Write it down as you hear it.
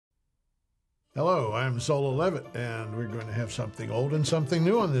Hello, I'm Zola Levitt, and we're going to have something old and something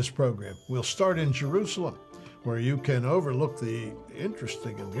new on this program. We'll start in Jerusalem, where you can overlook the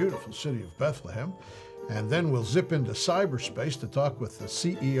interesting and beautiful city of Bethlehem, and then we'll zip into cyberspace to talk with the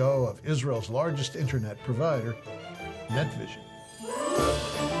CEO of Israel's largest internet provider, NetVison.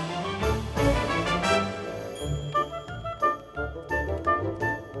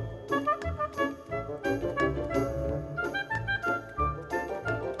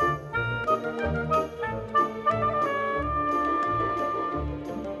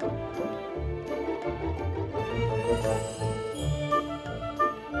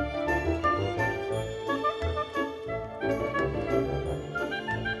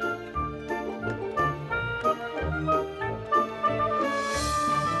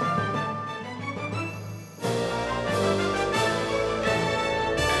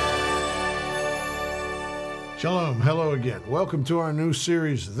 Shalom, hello again. Welcome to our new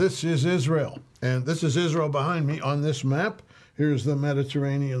series, This is Israel. And this is Israel behind me on this map. Here's the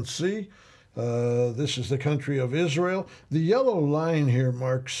Mediterranean Sea. This is the country of Israel. The yellow line here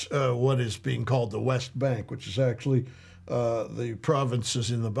marks what is being called the West Bank, which is actually the provinces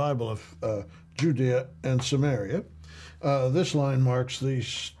in the Bible of Judea and Samaria. This line marks the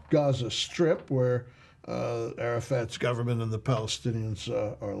Gaza Strip, where Arafat's government and the Palestinians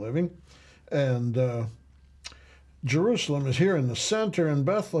are living. And Jerusalem is here in the center, and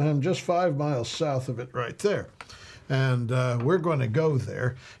Bethlehem just 5 miles south of it right there. And we're going to go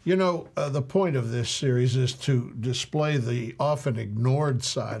there. You know, the point of this series is to display the often ignored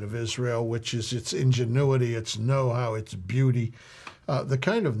side of Israel, which is its ingenuity, its know-how, its beauty, the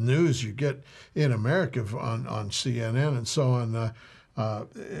kind of news you get in America on CNN and so on.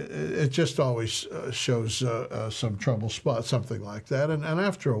 It just always shows some trouble spot, something like that. And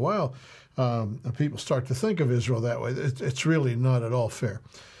after a while, people start to think of Israel that way. It's really not at all fair.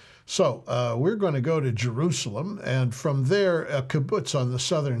 So we're going to go to Jerusalem, and from there, a kibbutz on the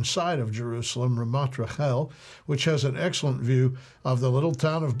southern side of Jerusalem, Ramat Rachel, which has an excellent view of the little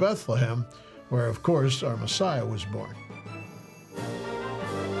town of Bethlehem, where, of course, our Messiah was born.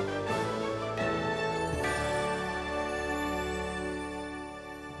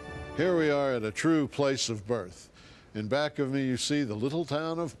 Here we are at a true place of birth. In back of me, you see the little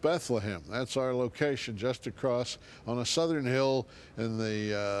town of Bethlehem. That's our location, just across on a southern hill in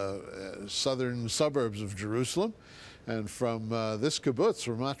the southern suburbs of Jerusalem. And from this kibbutz,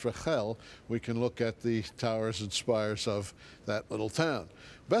 Ramat Rachel, we can look at the towers and spires of that little town.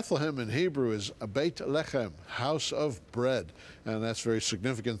 Bethlehem in Hebrew is Beit Lechem, house of bread. And that's very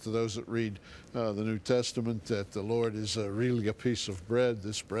significant to those that read the New Testament, that the Lord is really a piece of bread.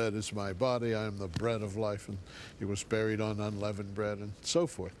 This bread is my body. I am the bread of life. And he was buried on unleavened bread and so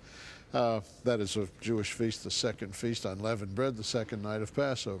forth. That is a Jewish feast, the second feast, unleavened bread, the second night of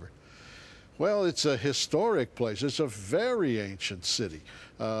Passover. Well, it's a historic place. It's a very ancient city.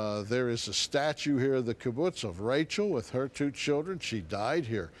 There is a statue here of the kibbutz of Rachel with her 2 children. She died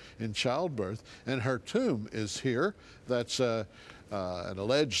here in childbirth, and her tomb is here. That's an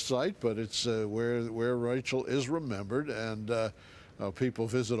alleged site, but it's where Rachel is remembered, and people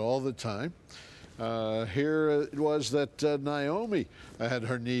visit all the time. Here it was that Naomi had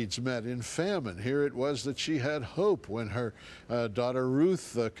her needs met in famine. Here it was that she had hope when her daughter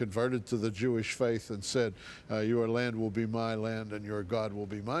Ruth converted to the Jewish faith and said, your land will be my land and your God will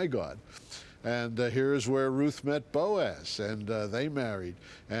be my God. And here is where Ruth met Boaz, and they married.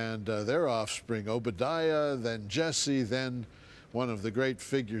 And their offspring, Obadiah, then Jesse, then one of the great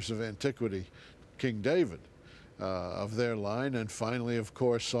figures of antiquity, King David, of their line. And finally, of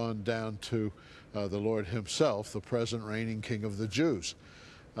course, on down to the Lord himself, the present reigning king of the Jews.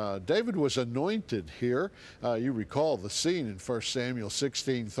 David was anointed here. You recall the scene in 1 Samuel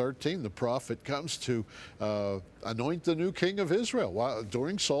 16:13. The prophet comes to anoint the new king of Israel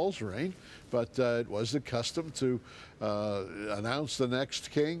during Saul's reign, but it was the custom to announce the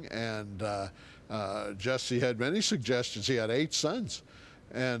next king, and Jesse had many suggestions. He had 8 sons,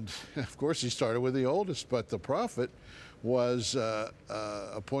 and of course he started with the oldest, but the prophet was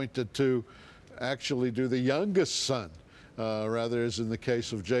appointed to actually do the youngest son, rather as in the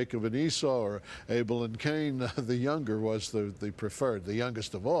case of Jacob and Esau or Abel and Cain, the younger was the preferred, the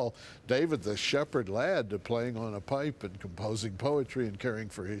youngest of all. David, the shepherd lad, playing on a pipe and composing poetry and caring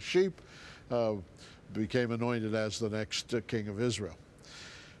for his sheep, became anointed as the next king of Israel.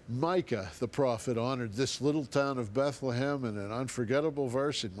 Micah, the prophet, honored this little town of Bethlehem in an unforgettable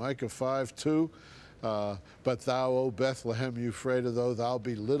verse in Micah 5:2. But thou, O Bethlehem Ephratah, though thou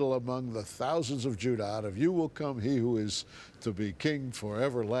be little among the thousands of Judah, out of you will come he who is to be king for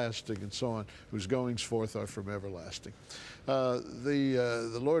everlasting, and so on, whose goings forth are from everlasting.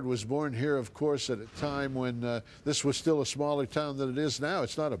 The Lord was born here, of course, at a time when this was still a smaller town than it is now.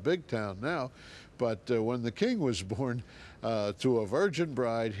 It's not a big town now, but when the king was born to a virgin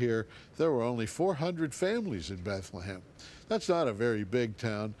bride here, there were only 400 families in Bethlehem. That's not a very big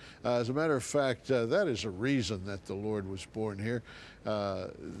town. As a matter of fact, that is a reason that the Lord was born here,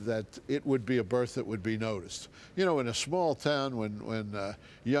 that it would be a birth that would be noticed. You know, in a small town, when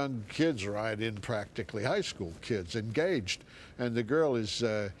young kids ride in, practically high school kids, engaged, and the girl is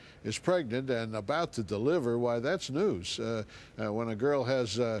pregnant and about to deliver, why, that's news. When a girl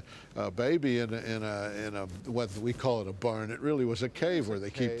has a baby in a what we call it a barn, it really was a cave where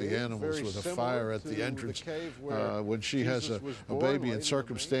they keep the animals with a fire at the entrance. When she has a baby in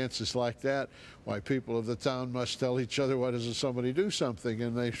circumstances like that, why, people of the town must tell each other, why doesn't somebody do something?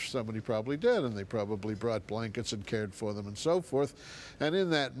 And somebody probably did, and they probably brought blankets and cared for them and so forth. And in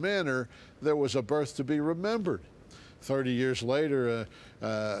that manner, there was a birth to be remembered. 30 years later,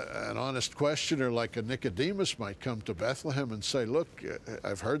 an honest questioner like a Nicodemus might come to Bethlehem and say, look,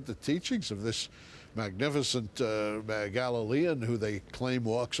 I've heard the teachings of this magnificent Galilean who they claim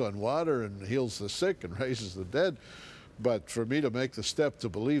walks on water and heals the sick and raises the dead. But for me to make the step to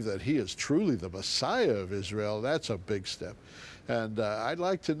believe that he is truly the Messiah of Israel, that's a big step. And I'd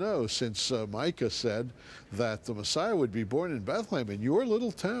like to know, since Micah said that the Messiah would be born in Bethlehem, in your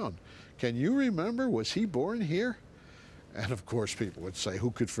little town, can you remember, was he born here? And of course people would say, who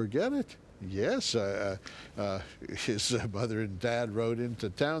could forget it? Yes, his mother and dad rode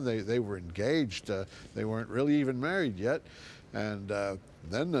into town. They were engaged. They weren't really even married yet. And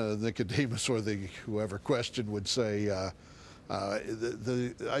then Nicodemus, or whoever questioned, would say,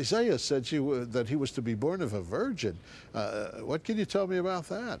 Isaiah said that he was to be born of a virgin. What can you tell me about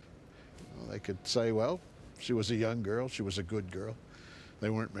that? Well, they could say, well, she was a young girl. She was a good girl. They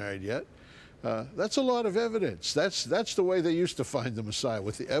weren't married yet. That's a lot of evidence. That's the way they used to find the Messiah,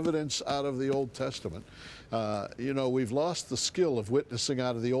 with the evidence out of the Old Testament. You know, we've lost the skill of witnessing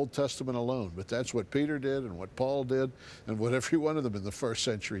out of the Old Testament alone, but that's what Peter did and what Paul did and what every one of them in the first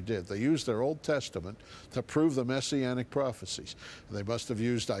century did. They used their Old Testament to prove the messianic prophecies. They must have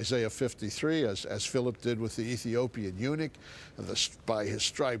used Isaiah 53, as Philip did with the Ethiopian eunuch. By his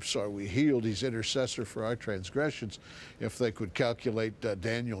stripes are we healed. He's intercessor for our transgressions. If they could calculate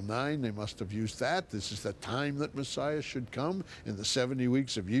Daniel 9, they must have used that. This is the time that Messiah should come, in the 70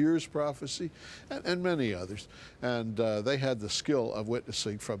 weeks of years prophecy, and many others. And they had the skill of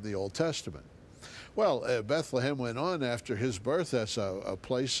witnessing from the Old Testament. Well, Bethlehem went on after his birth as a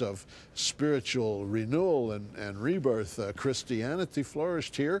place of spiritual renewal and rebirth. Christianity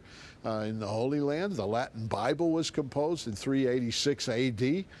flourished here in the Holy Land. The Latin Bible was composed in 386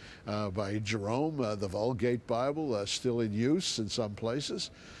 A.D. By Jerome, the Vulgate Bible, still in use in some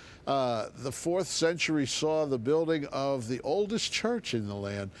places. The 4th century saw the building of the oldest church in the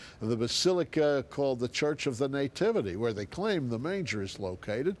land, the basilica called the Church of the Nativity, where they claim the manger is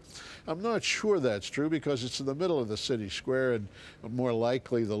located. I'm not sure that's true, because it's in the middle of the city square, and more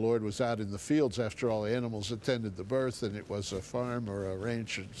likely the Lord was out in the fields after all the animals attended the birth, and it was a farm or a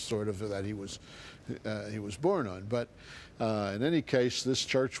ranch sort of that he was born on. But in any case, this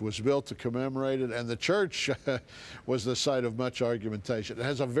church was built to commemorate it, and the church was the site of much argumentation. It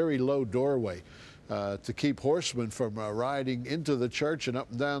has a very low doorway to keep horsemen from riding into the church and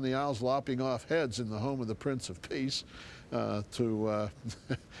up and down the aisles, lopping off heads in the home of the Prince of Peace to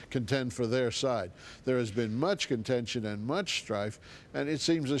contend for their side. There has been much contention and much strife, and it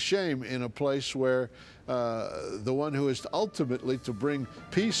seems a shame in a place where the one who is ultimately to bring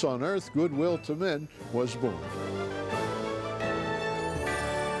peace on earth, goodwill to men, was born.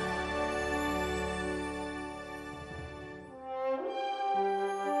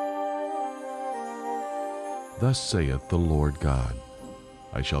 Thus saith the Lord God,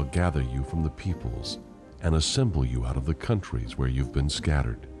 I shall gather you from the peoples, and assemble you out of the countries where you've been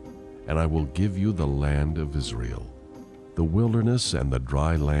scattered, and I will give you the land of Israel. The wilderness and the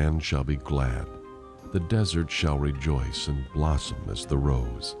dry land shall be glad. The desert shall rejoice and blossom as the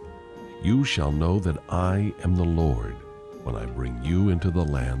rose. You shall know that I am the Lord, when I bring you into the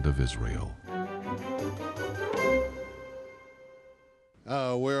land of Israel.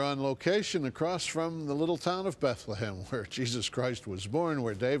 We're on location across from the little town of Bethlehem, where Jesus Christ was born,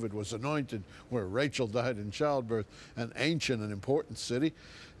 where David was anointed, where Rachel died in childbirth, an ancient and important city.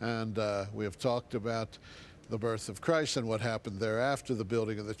 And we have talked about the birth of Christ and what happened thereafter, the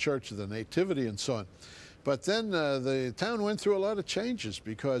building of the Church of the Nativity and so on. But then the town went through a lot of changes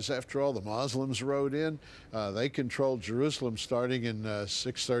because, after all, the Muslims rode in. They controlled Jerusalem starting in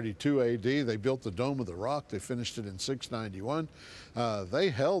 632 A.D. They built the Dome of the Rock. They finished it in 691. They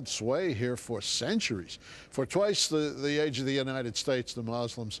held sway here for centuries. For twice the age of the United States, the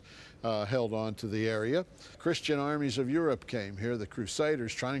Muslims held on to the area. Christian armies of Europe came here, the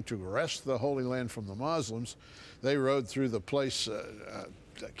Crusaders, trying to wrest the Holy Land from the Muslims. They rode through the place,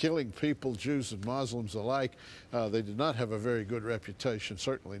 killing people, Jews and Muslims alike. They did not have a very good reputation,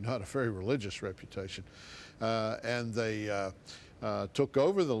 certainly not a very religious reputation. And they took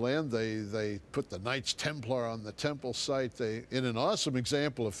over the land. They put the Knights Templar on the temple site. In an awesome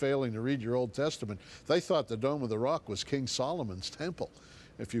example of failing to read your Old Testament, they thought the Dome of the Rock was King Solomon's temple,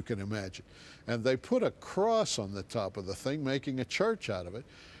 if you can imagine. And they put a cross on the top of the thing, making a church out of it.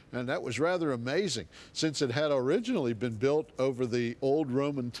 And that was rather amazing, since it had originally been built over the old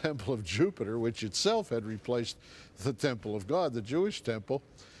Roman temple of Jupiter, which itself had replaced the temple of God, the Jewish temple.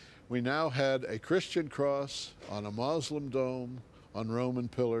 We now had a Christian cross on a Muslim dome, on Roman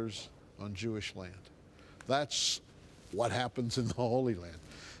pillars, on Jewish land. That's what happens in the Holy Land.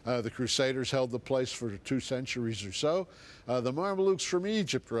 The Crusaders held the place for 2 centuries or so. The Mamelukes from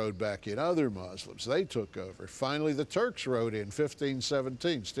Egypt rode back in, other Muslims. They took over. Finally, the Turks rode in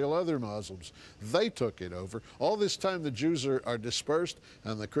 1517, still other Muslims. They took it over. All this time, the Jews are dispersed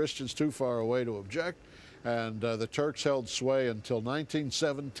and the Christians too far away to object. And the Turks held sway until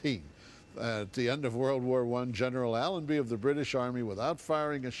 1917. At the end of World War I, General Allenby of the British Army, without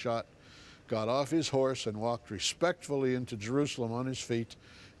firing a shot, got off his horse and walked respectfully into Jerusalem on his feet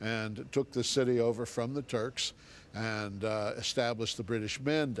and took the city over from the Turks and established the British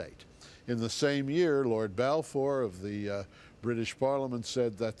Mandate. In the same year, Lord Balfour of the British Parliament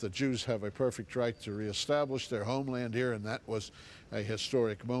said that the Jews have a perfect right to reestablish their homeland here, and that was a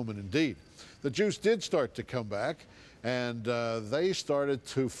historic moment indeed. The Jews did start to come back, and they started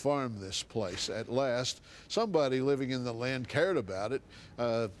to farm this place at last. Somebody living in the land cared about it.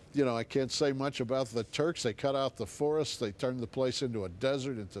 You know, I can't say much about the Turks. They cut out the forests. They turned the place into a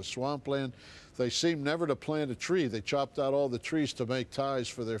desert, into swampland. They seemed never to plant a tree. They chopped out all the trees to make ties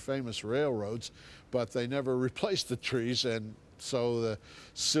for their famous railroads, but they never replaced the trees, and so the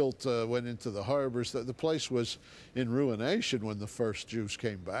silt went into the harbors. The place was in ruination when the first Jews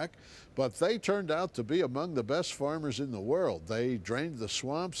came back, but they turned out to be among the best farmers in the world. They drained the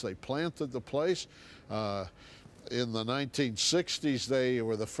swamps, they planted the place. In the 1960s, they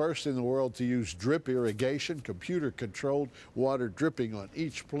were the first in the world to use drip irrigation, computer-controlled water dripping on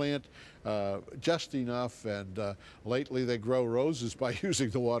each plant, just enough. And lately, they grow roses by using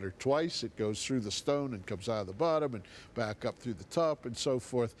the water twice. It goes through the stone and comes out of the bottom and back up through the top and so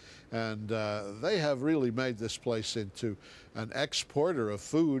forth. And they have really made this place into an exporter of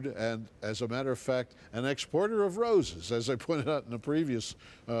food and, as a matter of fact, an exporter of roses. As I pointed out in a previous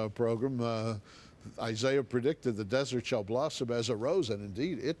program, Isaiah predicted the desert shall blossom as a rose, and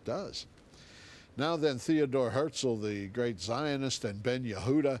indeed it does. Now then, Theodor Herzl, the great Zionist, and Ben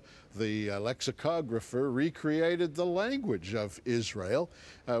Yehuda, the lexicographer, recreated the language of Israel.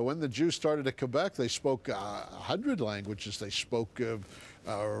 When the Jews started to come back, they spoke 100 languages. They spoke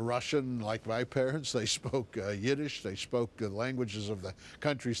Russian, like my parents. They spoke Yiddish. They spoke the languages of the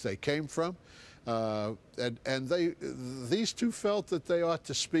countries they came from. These two felt that they ought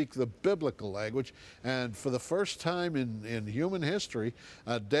to speak the biblical language, and for the first time in human history,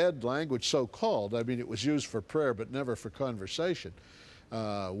 a dead language, so-called, I mean it was used for prayer but never for conversation,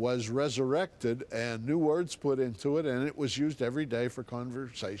 was resurrected and new words put into it, and it was used every day for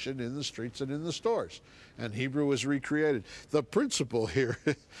conversation in the streets and in the stores, and Hebrew was recreated. The principle here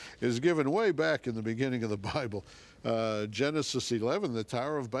is given way back in the beginning of the Bible, Genesis 11, the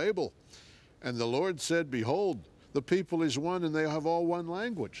Tower of Babel. And the Lord said, behold, the people is one, and they have all one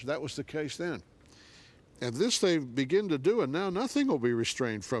language. That was the case then. And this they begin to do, and now nothing will be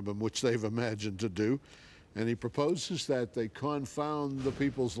restrained from them, which they've imagined to do. And he proposes that they confound the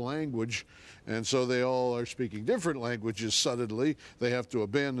people's language, and so they all are speaking different languages suddenly. They have to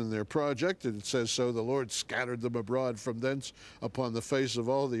abandon their project, and it says, so the Lord scattered them abroad from thence upon the face of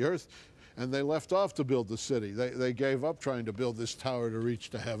all the earth. And they left off to build the city. They gave up trying to build this tower to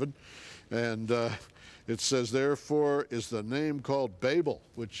reach to heaven. And it says, therefore is the name called Babel,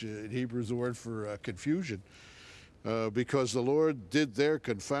 which in Hebrew is the word for confusion, because the Lord did there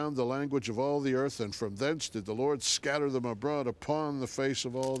confound the language of all the earth, and from thence did the Lord scatter them abroad upon the face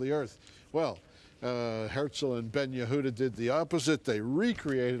of all the earth. Well, Herzl and Ben Yehuda did the opposite. They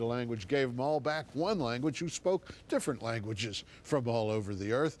recreated a language, gave them all back one language, who spoke different languages from all over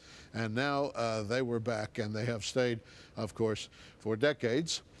the earth. And now they were back, and they have stayed, of course, for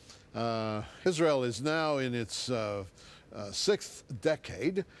decades. Israel is now in its sixth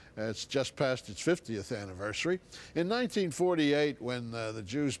decade. It's just past its 50th anniversary. In 1948, when the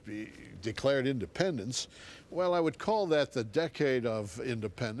Jews declared independence, well, I would call that the decade of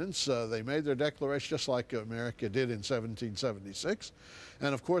independence. They made their declaration just like America did in 1776.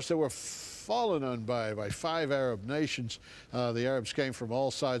 And of course, they were fallen on by 5 Arab nations. The Arabs came from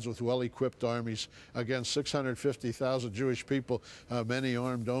all sides with well-equipped armies against 650,000 Jewish people, many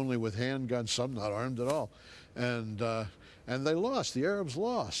armed only with handguns, some not armed at all. And they lost. The Arabs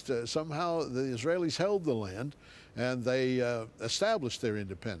lost. Somehow the Israelis held the land, and they established their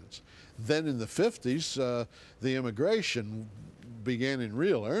independence. Then in the 50s, the immigration began in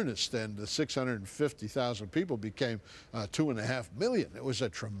real earnest, and the 650,000 people became 2.5 million. It was a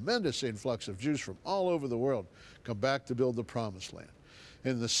tremendous influx of Jews from all over the world come back to build the Promised Land.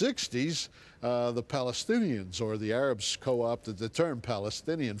 In the 60s, the Palestinians, or the Arabs, co-opted the term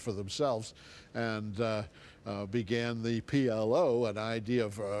Palestinian for themselves and began the PLO, an idea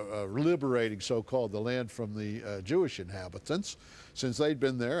of liberating, so-called, the land from the Jewish inhabitants. Since they'd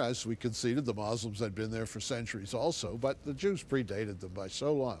been there, as we conceded, the Muslims had been there for centuries also, but the Jews predated them by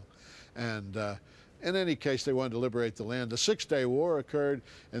so long. And in any case, they wanted to liberate the land. The Six-Day War occurred,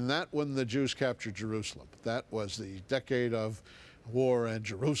 and that when the Jews captured Jerusalem. That was the decade of war and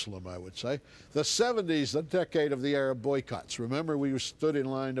Jerusalem, I would say. The 70s, the decade of the Arab boycotts. Remember, we stood in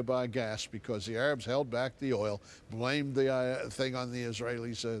line to buy gas because the Arabs held back the oil, blamed the thing on the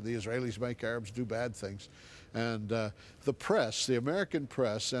Israelis. The Israelis make Arabs do bad things. And the press, the American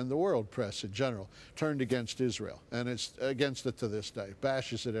press and the world press in general, turned against Israel. And it's against it to this day,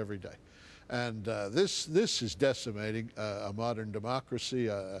 bashes it every day. And this is decimating a modern democracy,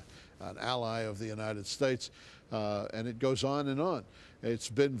 an ally of the United States. And it goes on and on. It's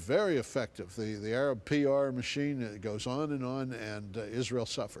been very effective. The Arab PR machine, it goes on, and Israel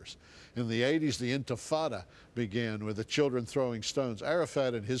suffers. In the 80s, the Intifada began with the children throwing stones.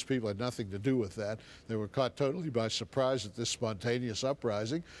 Arafat and his people had nothing to do with that. They were caught totally by surprise at this spontaneous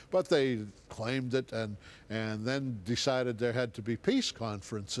uprising, but they claimed it and then decided there had to be peace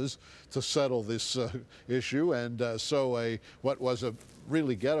conferences to settle this issue. And so what was a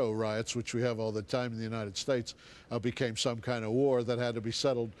really ghetto riots, which we have all the time in the United States, became some kind of war that had to be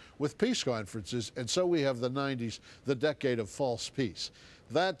settled with peace conferences. And so we have the 90s, the decade of false peace.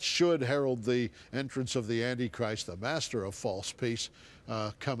 That should herald the entrance of the Antichrist, the master of false peace,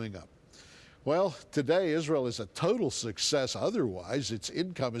 coming up. Well, today Israel is a total success otherwise. Its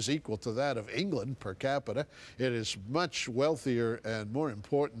income is equal to that of England per capita. It is much wealthier and more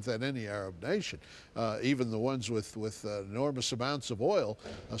important than any Arab nation. Even the ones with enormous amounts of oil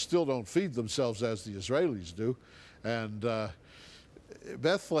still don't feed themselves as the Israelis do. And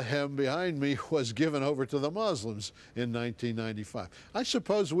Bethlehem behind me was given over to the Muslims in 1995. I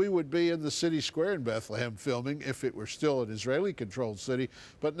suppose we would be in the city square in Bethlehem filming if it were still an Israeli-controlled city,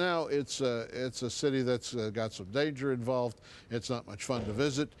 but now it's a city that's got some danger involved. It's not much fun to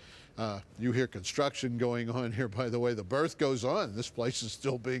visit. You hear construction going on here, by the way. The birth goes on. This place is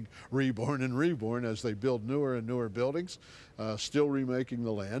still being reborn and reborn as they build newer and newer buildings, still remaking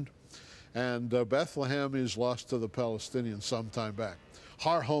the land. And Bethlehem is lost to the Palestinians some time back.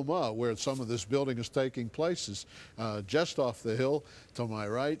 Har Homa, where some of this building is taking place, is just off the hill to my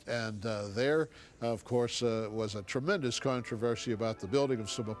right. And there, of course, was a tremendous controversy about the building of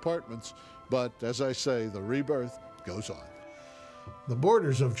some apartments. But as I say, the rebirth goes on. The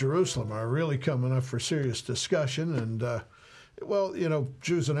borders of Jerusalem are really coming up for serious discussion. And well, you know,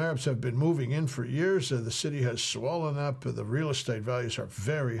 Jews and Arabs have been moving in for years. The city has swollen up. The real estate values are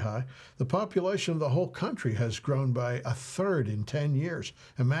very high. The population of the whole country has grown by 1/3 in 10 years.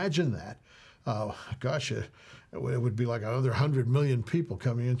 Imagine that. Gosh, it would be like another 100 million people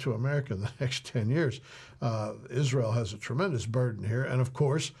coming into America in the next 10 years. Israel has a tremendous burden here. And of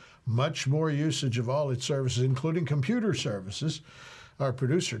course, much more usage of all its services, including computer services. Our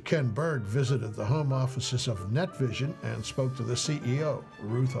producer, Ken Berg, visited the home offices of NetVison and spoke to the CEO,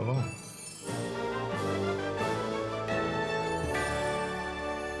 Ruth Alon.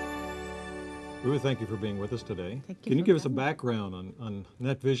 Ruth, thank you for being with us today. Thank you. Can you give us a background on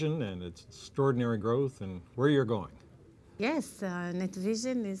NetVison and its extraordinary growth and where you're going? Yes,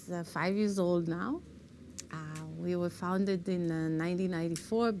 NetVison is 5 years old now. We were founded in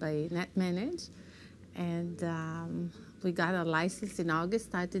 1994 by NetManage, and we got a license in August,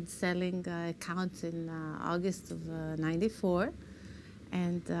 started selling accounts in August of 94.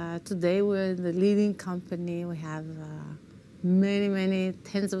 And today we're the leading company. We have many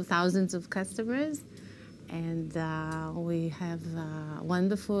tens of thousands of customers. And we have a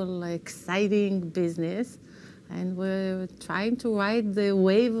wonderful, exciting business. And we're trying to ride the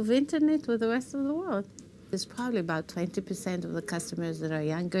wave of internet with the rest of the world. There's probably about 20% of the customers that are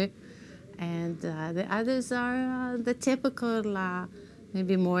younger, and the others are the typical,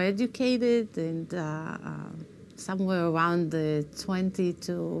 maybe more educated, and somewhere around the 20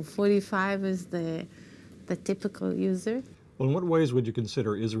 to 45 is the typical user. Well, in what ways would you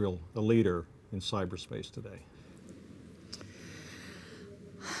consider Israel a leader in cyberspace today?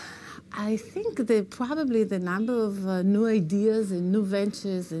 I think that probably the number of new ideas and new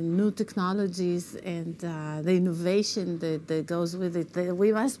ventures and new technologies and the innovation that goes with it, that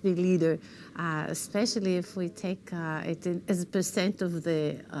we must be leader, especially if we take it as a percent of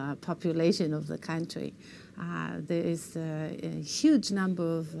the population of the country. There is a huge number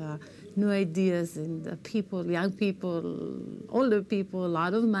of new ideas and people, young people, older people, a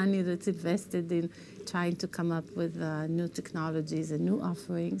lot of money that's invested in trying to come up with new technologies and new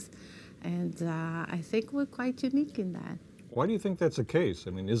offerings. And I think we're quite unique in that. Why do you think that's the case? I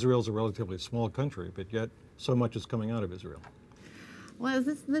mean, Israel's a relatively small country, but yet so much is coming out of Israel. Well,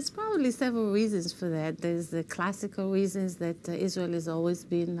 there's probably several reasons for that. There's the classical reasons that Israel has always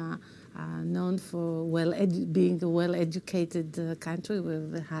been known for being a well-educated country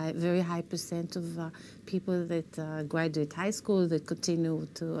with a very high percent of people that graduate high school, that continue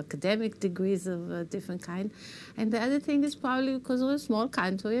to academic degrees of different kind. And the other thing is probably because we're a small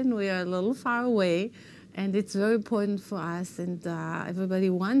country and we are a little far away, and it's very important for us, and everybody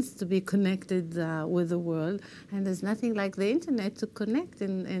wants to be connected with the world, and there's nothing like the internet to connect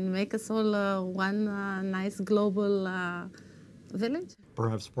and make us all one nice global village.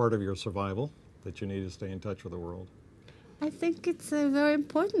 Perhaps part of your survival, that you need to stay in touch with the world. I think it's very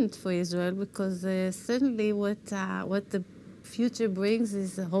important for Israel because certainly what the future brings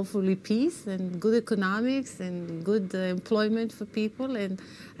is hopefully peace and good economics and good employment for people,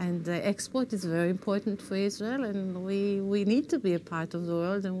 and export is very important for Israel, and we need to be a part of the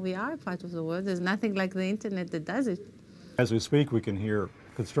world, and we are a part of the world. There's nothing like the internet that does it. As we speak, we can hear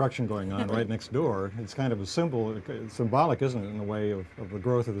construction going on right next door. It's kind of symbolic, isn't it, in a way of the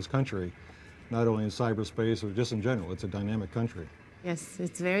growth of this country, not only in cyberspace, but just in general. It's a dynamic country. Yes,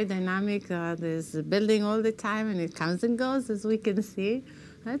 it's very dynamic. There's a building all the time, and it comes and goes, as we can see.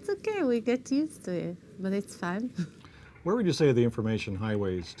 That's okay. We get used to it, but it's fun. Where would you say the information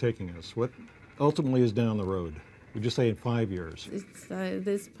highway is taking us? What ultimately is down the road? Would you say in 5 years?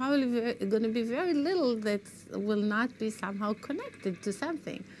 There's probably going to be very little that will not be somehow connected to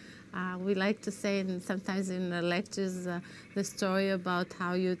something. We like to say, and sometimes in the lectures, the story about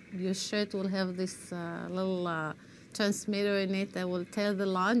how your shirt will have this little transmitter in it that will tell the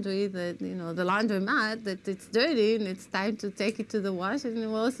laundry that, the laundromat, that it's dirty and it's time to take it to the wash, and it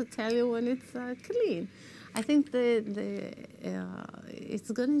will also tell you when it's clean. I think it's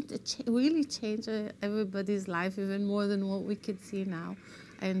going to really change everybody's life even more than what we can see now,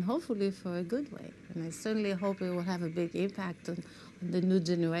 and hopefully for a good way. And I certainly hope it will have a big impact on the new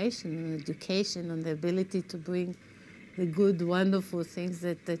generation, on education, on the ability to bring the good, wonderful things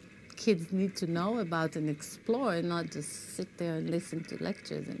that kids need to know about and explore, and not just sit there and listen to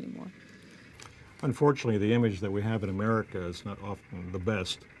lectures anymore. Unfortunately, the image that we have in America is not often the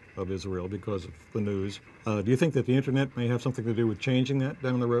best of Israel because of the news. Do you think that the internet may have something to do with changing that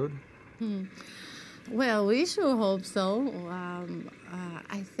down the road? Well, we sure hope so.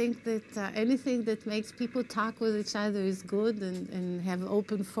 I think that anything that makes people talk with each other is good, and have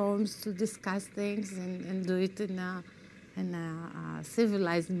open forums to discuss things and do it in a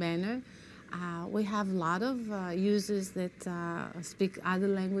civilized manner. We have a lot of users that speak other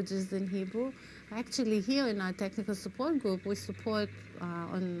languages than Hebrew. Actually, here in our technical support group, we support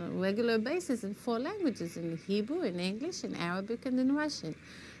on a regular basis in 4 languages: in Hebrew, in English, in Arabic, and in Russian.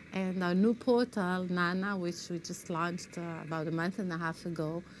 And our new portal, Nana, which we just launched about a month and a half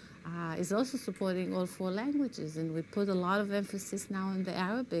ago, is also supporting all 4 languages. And we put a lot of emphasis now on the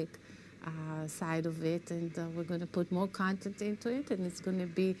Arabic side of it, and we're going to put more content into it, and it's going to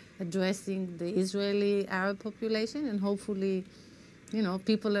be addressing the Israeli Arab population and hopefully,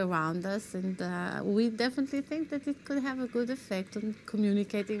 people around us. And we definitely think that it could have a good effect on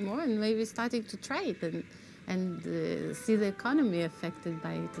communicating more and maybe starting to trade and see the economy affected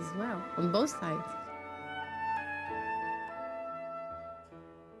by it as well, on both sides.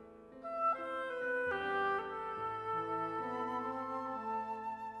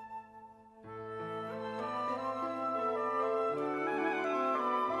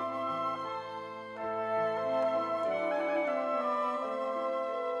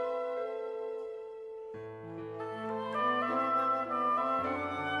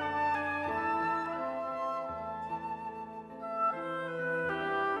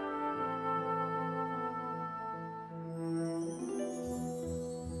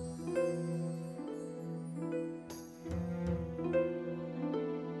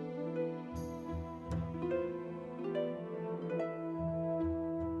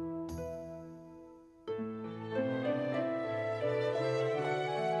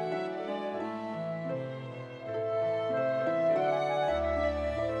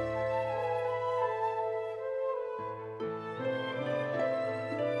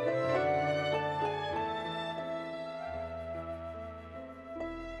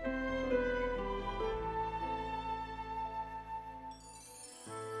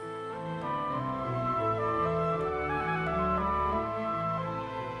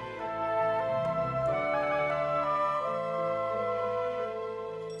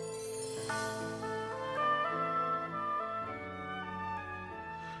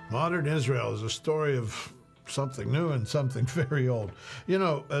 Modern Israel is a story of something new and something very old. You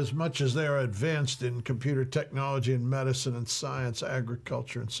know, as much as they are advanced in computer technology and medicine and science,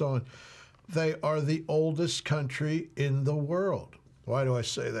 agriculture, and so on, they are the oldest country in the world. Why do I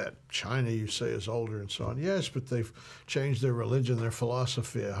say that? China, you say, is older and so on. Yes, but they've changed their religion, their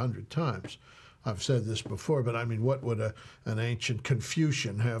philosophy 100 times. I've said this before, but I mean, what would an ancient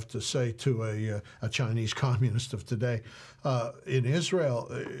Confucian have to say to a Chinese communist of today? In Israel,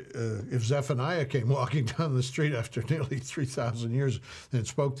 if Zephaniah came walking down the street after nearly 3,000 years and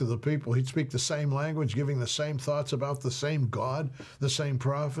spoke to the people, he'd speak the same language, giving the same thoughts about the same God, the same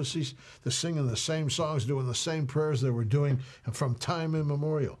prophecies, singing the same songs, doing the same prayers they were doing from time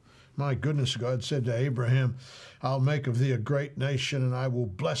immemorial. My goodness, God said to Abraham, I'll make of thee a great nation, and I will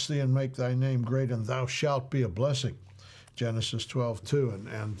bless thee and make thy name great, and thou shalt be a blessing. Genesis 12:2,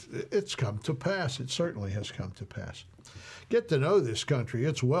 and it's come to pass. It certainly has come to pass. Get to know this country.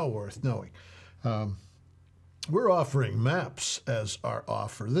 It's well worth knowing. We're offering maps as our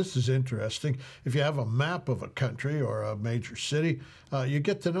offer. This is interesting. If you have a map of a country or a major city, you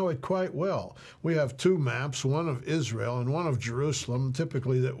get to know it quite well. We have two maps, one of Israel and one of Jerusalem,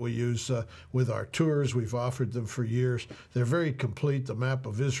 typically that we use with our tours. We've offered them for years. They're very complete. The map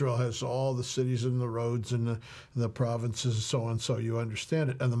of Israel has all the cities and the roads and the provinces and so on, so you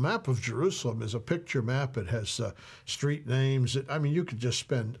understand it. And the map of Jerusalem is a picture map. It has street names. I mean, you could just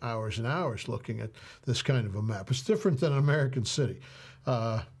spend hours and hours looking at this kind of a map. It's different than an American city.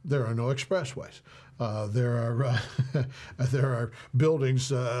 There are no expressways. There are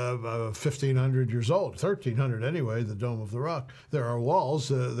buildings 1,500 years old, 1,300 anyway, the Dome of the Rock. There are walls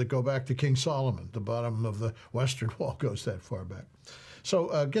that go back to King Solomon. The bottom of the Western Wall goes that far back.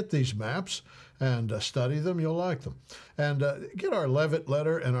 So get these maps and study them. You'll like them. And get our Levitt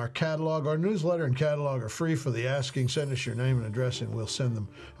letter and our catalog. Our newsletter and catalog are free for the asking. Send us your name and address, and we'll send them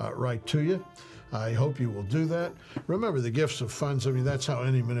right to you. I hope you will do that. Remember the gifts of funds. I mean, that's how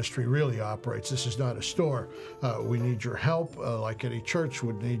any ministry really operates. This is not a store. We need your help, like any church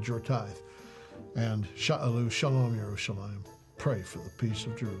would need your tithe. And Shalom Yerushalayim. Pray for the peace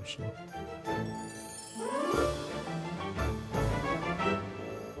of Jerusalem.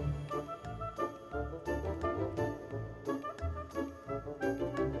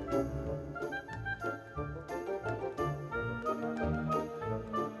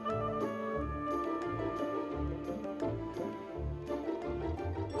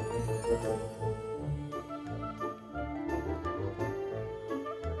 Thank you.